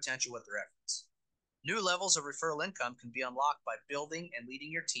more potential with their efforts. New levels of referral income can be unlocked by building and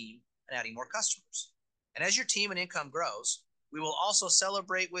leading your team and adding more customers. And as your team and income grows, we will also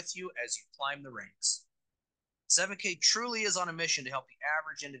celebrate with you as you climb the ranks. 7K truly is on a mission to help the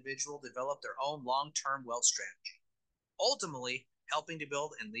average individual develop their own long-term wealth strategy, ultimately helping to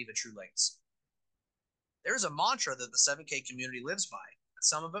build and leave a true legacy. There is a mantra that the 7K community lives by, and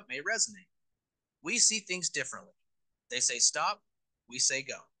some of it may resonate. We see things differently. They say stop, we say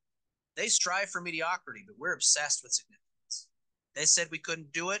go. They strive for mediocrity, but we're obsessed with significance. They said we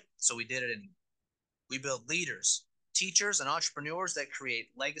couldn't do it, so we did it anyway. We build leaders, teachers, and entrepreneurs that create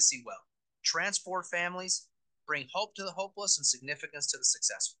legacy wealth, transport families, bring hope to the hopeless and significance to the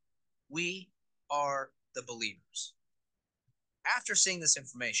successful. We are the believers. After seeing this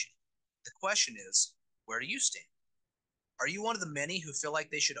information, the question is, where do you stand? Are you one of the many who feel like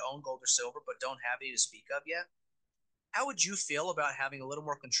they should own gold or silver but don't have any to speak of yet? How would you feel about having a little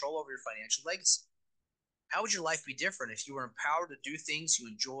more control over your financial legacy? How would your life be different if you were empowered to do things you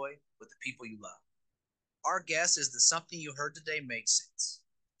enjoy with the people you love? Our guess is that something you heard today makes sense.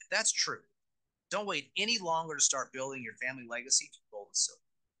 If that's true, don't wait any longer to start building your family legacy through gold and silver.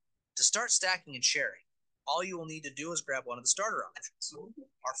 To start stacking and sharing, all you will need to do is grab one of the starter options.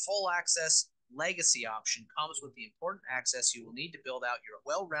 Our full access legacy option comes with the important access you will need to build out your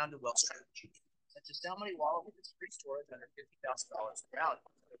well-rounded wealth strategy, such as Sound Money Wallet with its free storage under $50,000 per value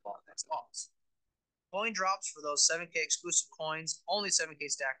for wallet next loss. Coin drops for those 7K exclusive coins only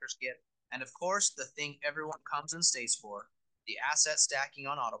 7K stackers get, and of course, the thing everyone comes and stays for, the asset stacking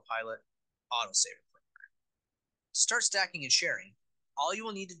on autopilot autosaver program. To start stacking and sharing, all you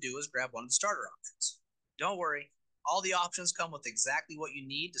will need to do is grab one of the starter options. Don't worry, all the options come with exactly what you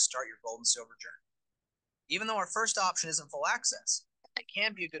need to start your gold and silver journey. Even though our first option isn't full access, it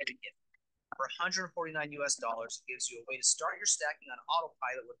can be a good beginning. For $149 US, it gives you a way to start your stacking on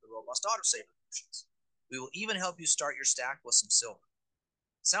autopilot with the robust autosaver options. We will even help you start your stack with some silver.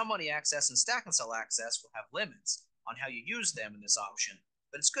 Sound Money Access and Stack and Sell Access will have limits on how you use them in this option,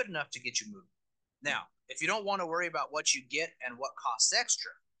 but it's good enough to get you moving. Now, if you don't want to worry about what you get and what costs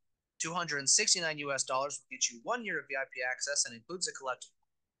extra, $269 US will get you 1 year of VIP access and includes a collectible.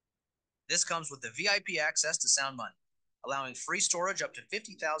 This comes with the VIP access to Sound Money, allowing free storage up to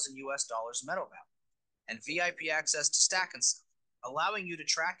 $50,000 US metal value, and VIP access to Stack and Sell, allowing you to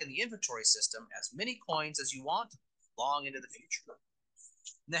track in the inventory system as many coins as you want long into the future.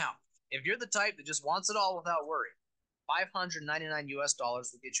 Now, if you're the type that just wants it all without worry, $599 US will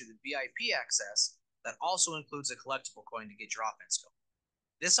get you the VIP access that also includes a collectible coin to get your offense going.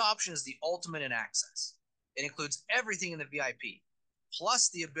 This option is the ultimate in access. It includes everything in the VIP, plus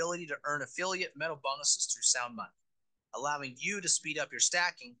the ability to earn affiliate metal bonuses through Sound Money, allowing you to speed up your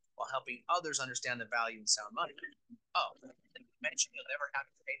stacking while helping others understand the value in Sound Money. Oh, and you mentioned you'll never have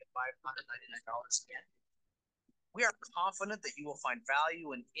to pay the $599 again. We are confident that you will find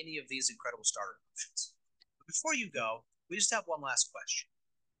value in any of these incredible starter options. But before you go, we just have one last question.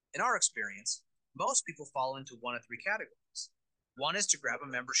 In our experience, most people fall into one of three categories. One is to grab a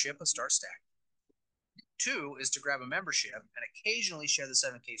membership and start stacking. Two is to grab a membership and occasionally share the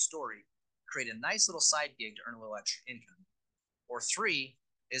 7K story, create a nice little side gig to earn a little extra income. Or three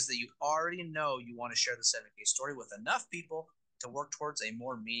is that you already know you want to share the 7K story with enough people to work towards a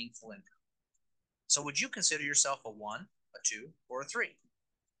more meaningful income. So would you consider yourself a 1, a 2, or a 3?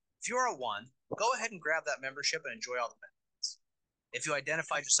 If you're a 1, go ahead and grab that membership and enjoy all the benefits. If you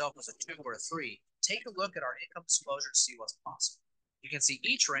identified yourself as a 2 or a 3, take a look at our income disclosure to see what's possible. You can see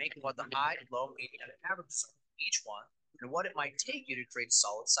each rank and what the high, low, median, and averages are for each one, and what it might take you to create a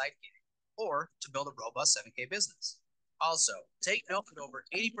solid side gig, or to build a robust 7K business. Also, take note that over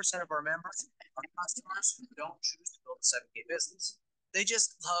 80% of our members are customers who don't choose to build a 7K business. They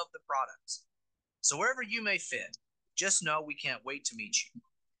just love the products. So wherever you may fit, just know we can't wait to meet you.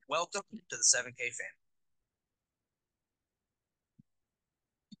 Welcome to the 7K family.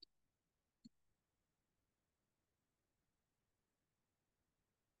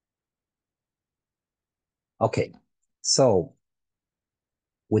 Okay, so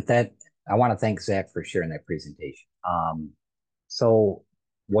with that, I want to thank Zach for sharing that presentation. So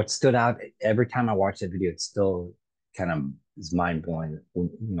what stood out every time I watch that video, it still kind of is mind blowing.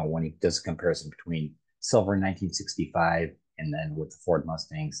 When he does a comparison between silver in 1965 and then with the Ford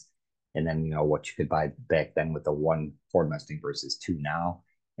Mustangs, and then what you could buy back then with the one Ford Mustang versus two now,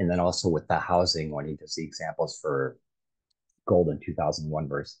 and then also with the housing when he does the examples for gold in 2001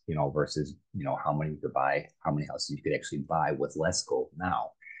 versus how many you could buy, how many houses you could actually buy with less gold now.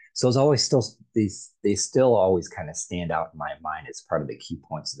 So it's always still they still always kind of stand out in my mind as part of the key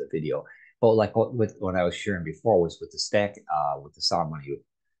points of the video. But like what I was sharing before was with the stack, with the Sound Money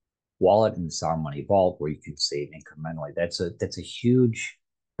wallet and the Sound Money vault, where you can save incrementally. That's a huge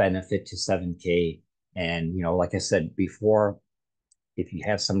benefit to 7K. And like I said before, if you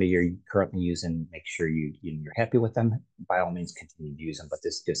have somebody you're currently using, make sure you're happy with them. By all means, continue to use them. But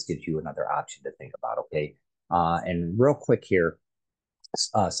this just gives you another option to think about. Okay, and real quick here.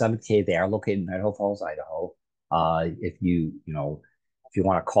 7K, they are located in Idaho Falls, Idaho. If you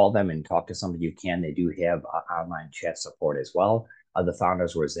want to call them and talk to somebody, you can. They do have online chat support as well. The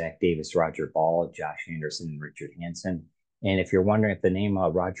founders were Zach Davis, Roger Ball, Josh Anderson, and Richard Hansen. And if you're wondering if the name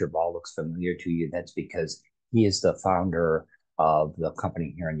Roger Ball looks familiar to you, that's because he is the founder of the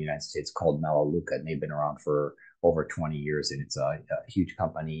company here in the United States called Melaleuca, and they've been around for over 20 years, and it's a huge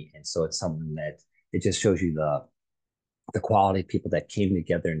company. And so it's something that it just shows you the quality of people that came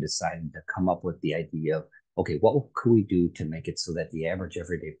together and decided to come up with the idea of, okay, what could we do to make it so that the average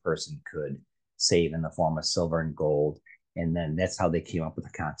everyday person could save in the form of silver and gold? And then that's how they came up with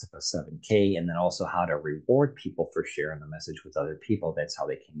the concept of 7K, and then also how to reward people for sharing the message with other people. That's how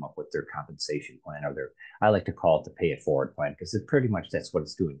they came up with their compensation plan, or I like to call it the pay it forward plan, because it pretty much that's what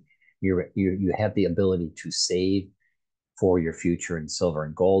it's doing. You have the ability to save for your future in silver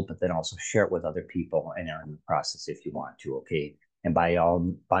and gold, but then also share it with other people and earn the process if you want to. Okay, and by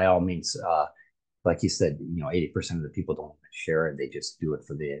all means, like you said, 80% of the people don't share it. They just do it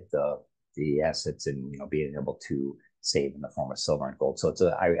for the assets and, being able to save in the form of silver and gold. So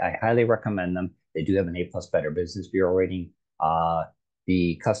I highly recommend them. They do have an A+ Better Business Bureau rating.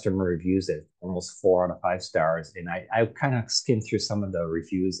 The customer reviews at almost 4 out of 5 stars. And I kind of skimmed through some of the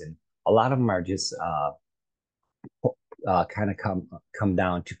reviews, and a lot of them are just kind of come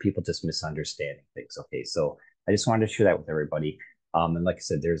down to people just misunderstanding things. Okay, so I just wanted to share that with everybody. And like I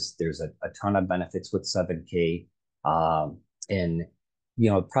said, there's a ton of benefits with 7K. And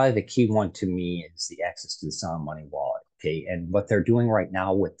probably the key one to me is the access to the Sound Money wallet. Okay, and what they're doing right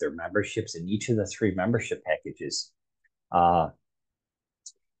now with their memberships in each of the 3 membership packages,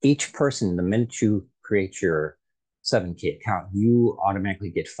 each person, the minute you create your 7K account, you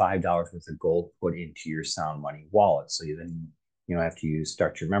automatically get $5 worth of gold put into your Sound Money wallet. So after you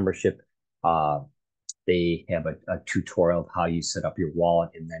start your membership, they have a tutorial of how you set up your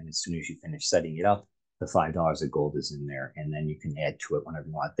wallet. And then as soon as you finish setting it up, the $5 of gold is in there. And then you can add to it whenever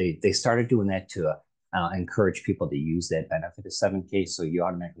you want. They started doing that to encourage people to use that benefit of 7K. So you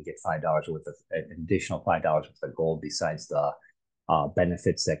automatically get $5 worth of an additional $5 worth of gold besides the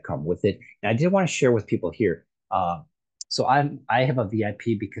benefits that come with it. And I did want to share with people here. So I have a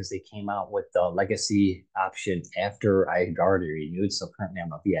VIP because they came out with the legacy option after I had already renewed. So currently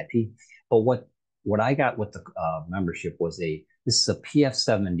I'm a VIP. But what I got with the membership was this is a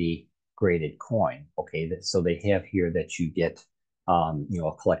PF70 graded coin. Okay, so they have here that you get a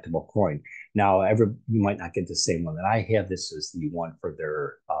collectible coin. Now you might not get the same one that I have. This is the one for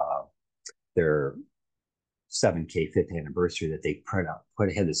their 7K 5th anniversary that they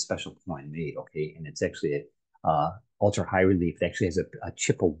had this special coin made. Okay, and it's actually a ultra high relief. It actually has a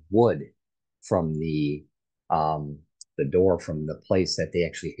chip of wood from the door from the place that they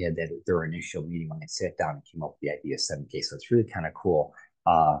actually had their initial meeting when they sat down and came up with the idea of 7K. So it's really kind of cool.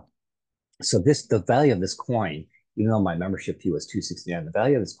 So the value of this coin, even though my membership fee was $269, the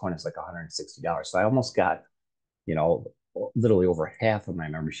value of this coin is like $160. So I almost got, literally over half of my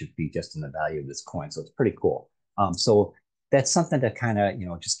membership fee just in the value of this coin. So it's pretty cool. So that's something to kind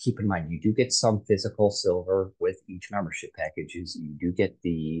of, just keep in mind. You do get some physical silver with each membership packages. You do get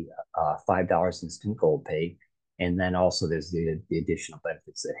the $5 instant gold pay. And then also there's the additional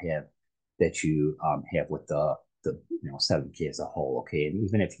benefits that you have with the 7K as a whole. Okay. And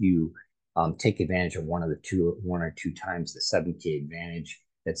even if you take advantage of one or two times the 7K advantage,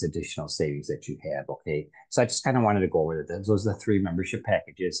 that's additional savings that you have. Okay. So I just kind of wanted to go over that. Those are the 3 membership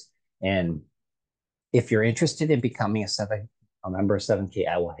packages. And if you're interested in becoming a member of 7K,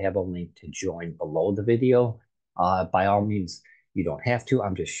 I will have a link to join below the video. By all means, you don't have to.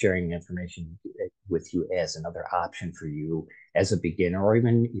 I'm just sharing information with you as another option for you as a beginner, or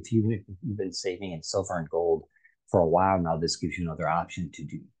even if you've been saving in silver and gold for a while now. This gives you another option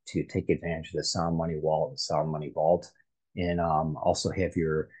to take advantage of the Sound Money wallet, the Sound Money vault, and also have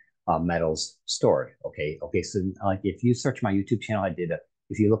your metals stored. Okay. So like if you search my YouTube channel,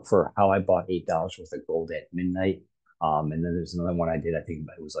 if you look for how I bought $8 worth of gold at midnight, and then there's another one I did, I think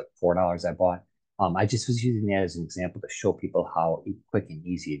it was like $4 I bought. I just was using that as an example to show people how quick and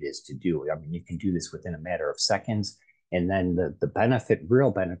easy it is to do. I mean, you can do this within a matter of seconds. And then the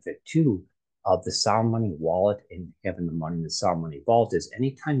real benefit too of the Sound Money wallet and having the money in the Sound Money vault is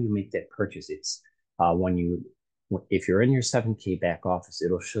anytime you make that purchase, it's if you're in your 7K back office,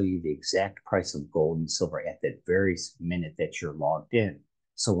 it'll show you the exact price of gold and silver at that very minute that you're logged in.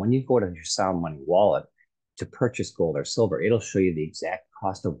 So when you go to your Sound Money wallet to purchase gold or silver, it'll show you the exact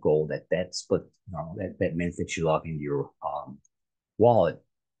cost of gold at that split, that minute that you log into your wallet.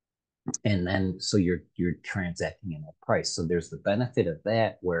 And then so you're transacting in that price. So there's the benefit of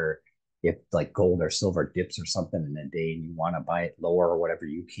that, where if like gold or silver dips or something in a day and you want to buy it lower or whatever,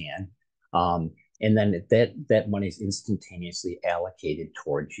 you can. And then that money is instantaneously allocated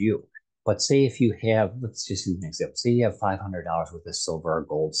towards you. But say if you have, let's just use an example. Say you have $500 worth of silver or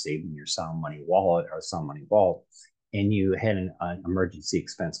gold saved in your Sound Money wallet or Sound Money vault, and you had an emergency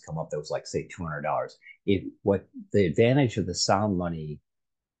expense come up that was like, say, $200. What the advantage of the Sound Money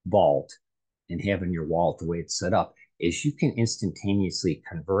vault and having your wallet the way it's set up is you can instantaneously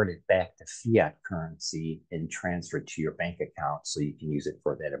convert it back to fiat currency and transfer it to your bank account so you can use it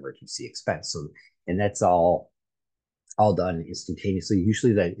for that emergency expense. So, and that's all done instantaneously.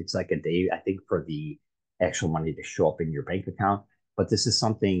 Usually that it's like a day, I think, for the actual money to show up in your bank account. But this is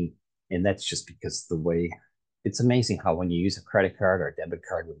something, and that's just because the way it's amazing how when you use a credit card or a debit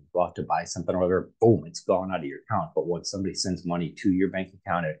card, when you go out to buy something or whatever, boom, it's gone out of your account. But when somebody sends money to your bank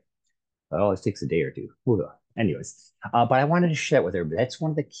account, it takes a day or two. Anyways, but I wanted to share with everybody. That's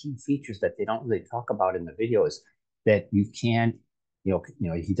one of the key features that they don't really talk about in the video, is that you can,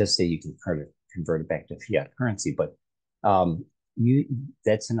 he does say you can convert it back to fiat currency. But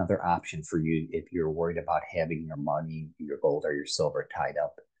that's another option for you if you're worried about having your money, your gold or your silver tied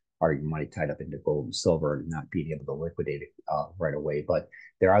up, or your money tied up into gold and silver and not being able to liquidate it right away. But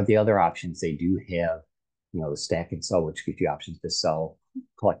there are the other options. They do have, the stack and sell, which gives you options to sell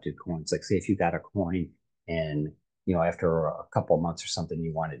collected coins. Like say if you got a coin and after a couple of months or something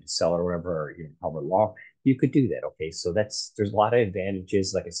you wanted to sell or whatever, or however long, you could do that. Okay, so there's a lot of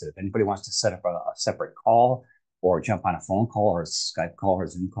advantages. Like I said, if anybody wants to set up a separate call or jump on a phone call or a Skype call or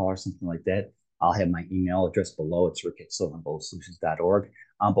Zoom call or something like that, I'll have my email address below. It's rick@silverandgoldsolutions.org.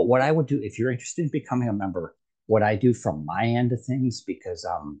 But what I would do if you're interested in becoming a member, what I do from my end of things, because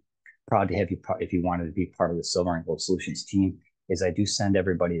I'm proud to have you, if you wanted to be part of the Silver and Gold Solutions team, is I do send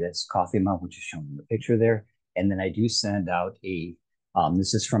everybody this coffee mug, which is shown in the picture there. And then I do send out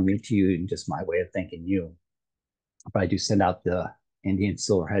this is from me to you and just my way of thanking you. But I do send out the Indian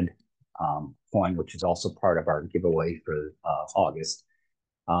Silverhead coin, which is also part of our giveaway for August.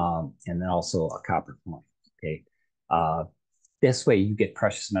 And then also a copper coin. Okay. This way you get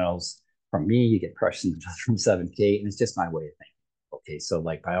precious metals from me, you get precious metals from 7K, and it's just my way of thinking. Okay, so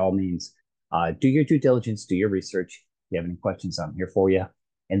like by all means, do your due diligence, do your research. If you have any questions, I'm here for you.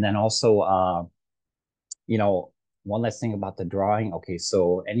 And then also, one last thing about the drawing. Okay,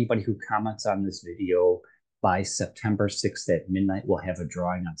 so anybody who comments on this video by September 6th at midnight, we'll have a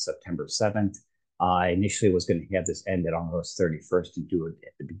drawing on September 7th. I initially was going to have this end at August 31st and do it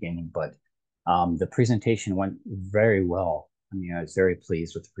at the beginning, but the presentation went very well. I mean, I was very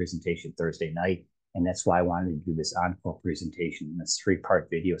pleased with the presentation Thursday night, and that's why I wanted to do this encore presentation in this 3-part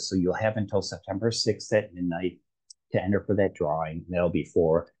video. So you'll have until September 6th at midnight to enter for that drawing. That'll be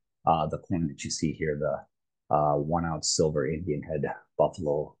for the coin that you see here, the 1 ounce silver Indian head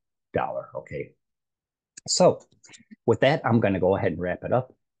buffalo dollar. Okay. So with that, I'm going to go ahead and wrap it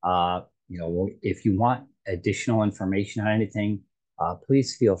up. If you want additional information on anything,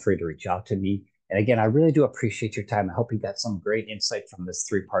 please feel free to reach out to me. And again, I really do appreciate your time. I hope you got some great insight from this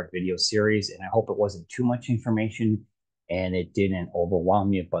 3-part video series, and I hope it wasn't too much information and it didn't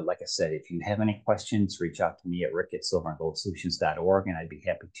overwhelm you. But like I said, if you have any questions, reach out to me at rick@silverandgoldsolutions.org, and I'd be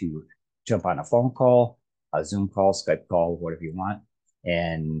happy to jump on a phone call, a Zoom call, Skype call, whatever you want.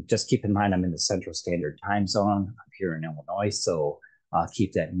 And just keep in mind, I'm in the Central Standard Time Zone. I'm here in Illinois, so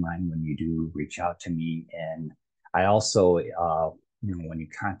keep that in mind when you do reach out to me. And I also, when you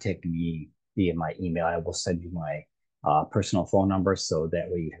contact me via my email, I will send you my personal phone number, so that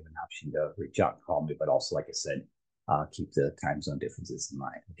way you have an option to reach out and call me. But also, like I said, keep the time zone differences in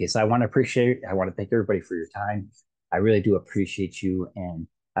mind. Okay, so I want to thank everybody for your time. I really do appreciate you, and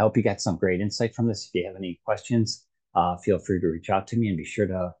I hope you got some great insight from this. If you have any questions, feel free to reach out to me, and be sure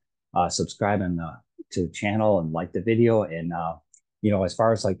to subscribe to the channel and like the video. And as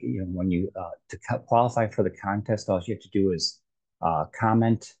far as when you to qualify for the contest, all you have to do is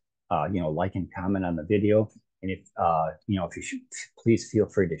comment, like and comment on the video. And if you should, please feel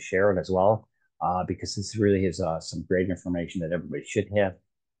free to share it as well, because this really is some great information that everybody should have.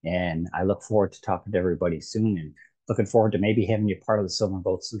 And I look forward to talking to everybody soon, and looking forward to maybe having you part of the Silver and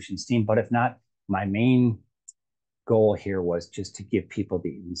Gold Solutions team. But if not, my main goal here was just to give people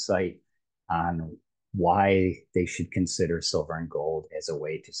the insight on why they should consider silver and gold as a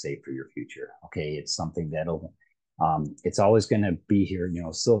way to save for your future. Okay, it's something that'll it's always going to be here.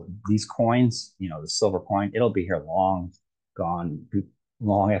 So these coins, the silver coin, it'll be here long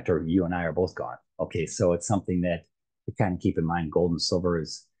after you and I are both gone. Okay, so it's something that to kind of keep in mind. Gold and silver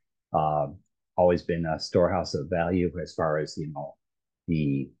is always been a storehouse of value as far as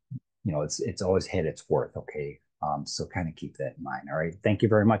it's always had its worth. Okay, so kind of keep that in mind. All right, thank you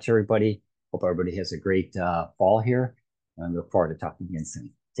very much, everybody. Hope everybody has a great fall here, and I look forward to talking again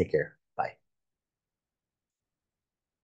soon. Take care.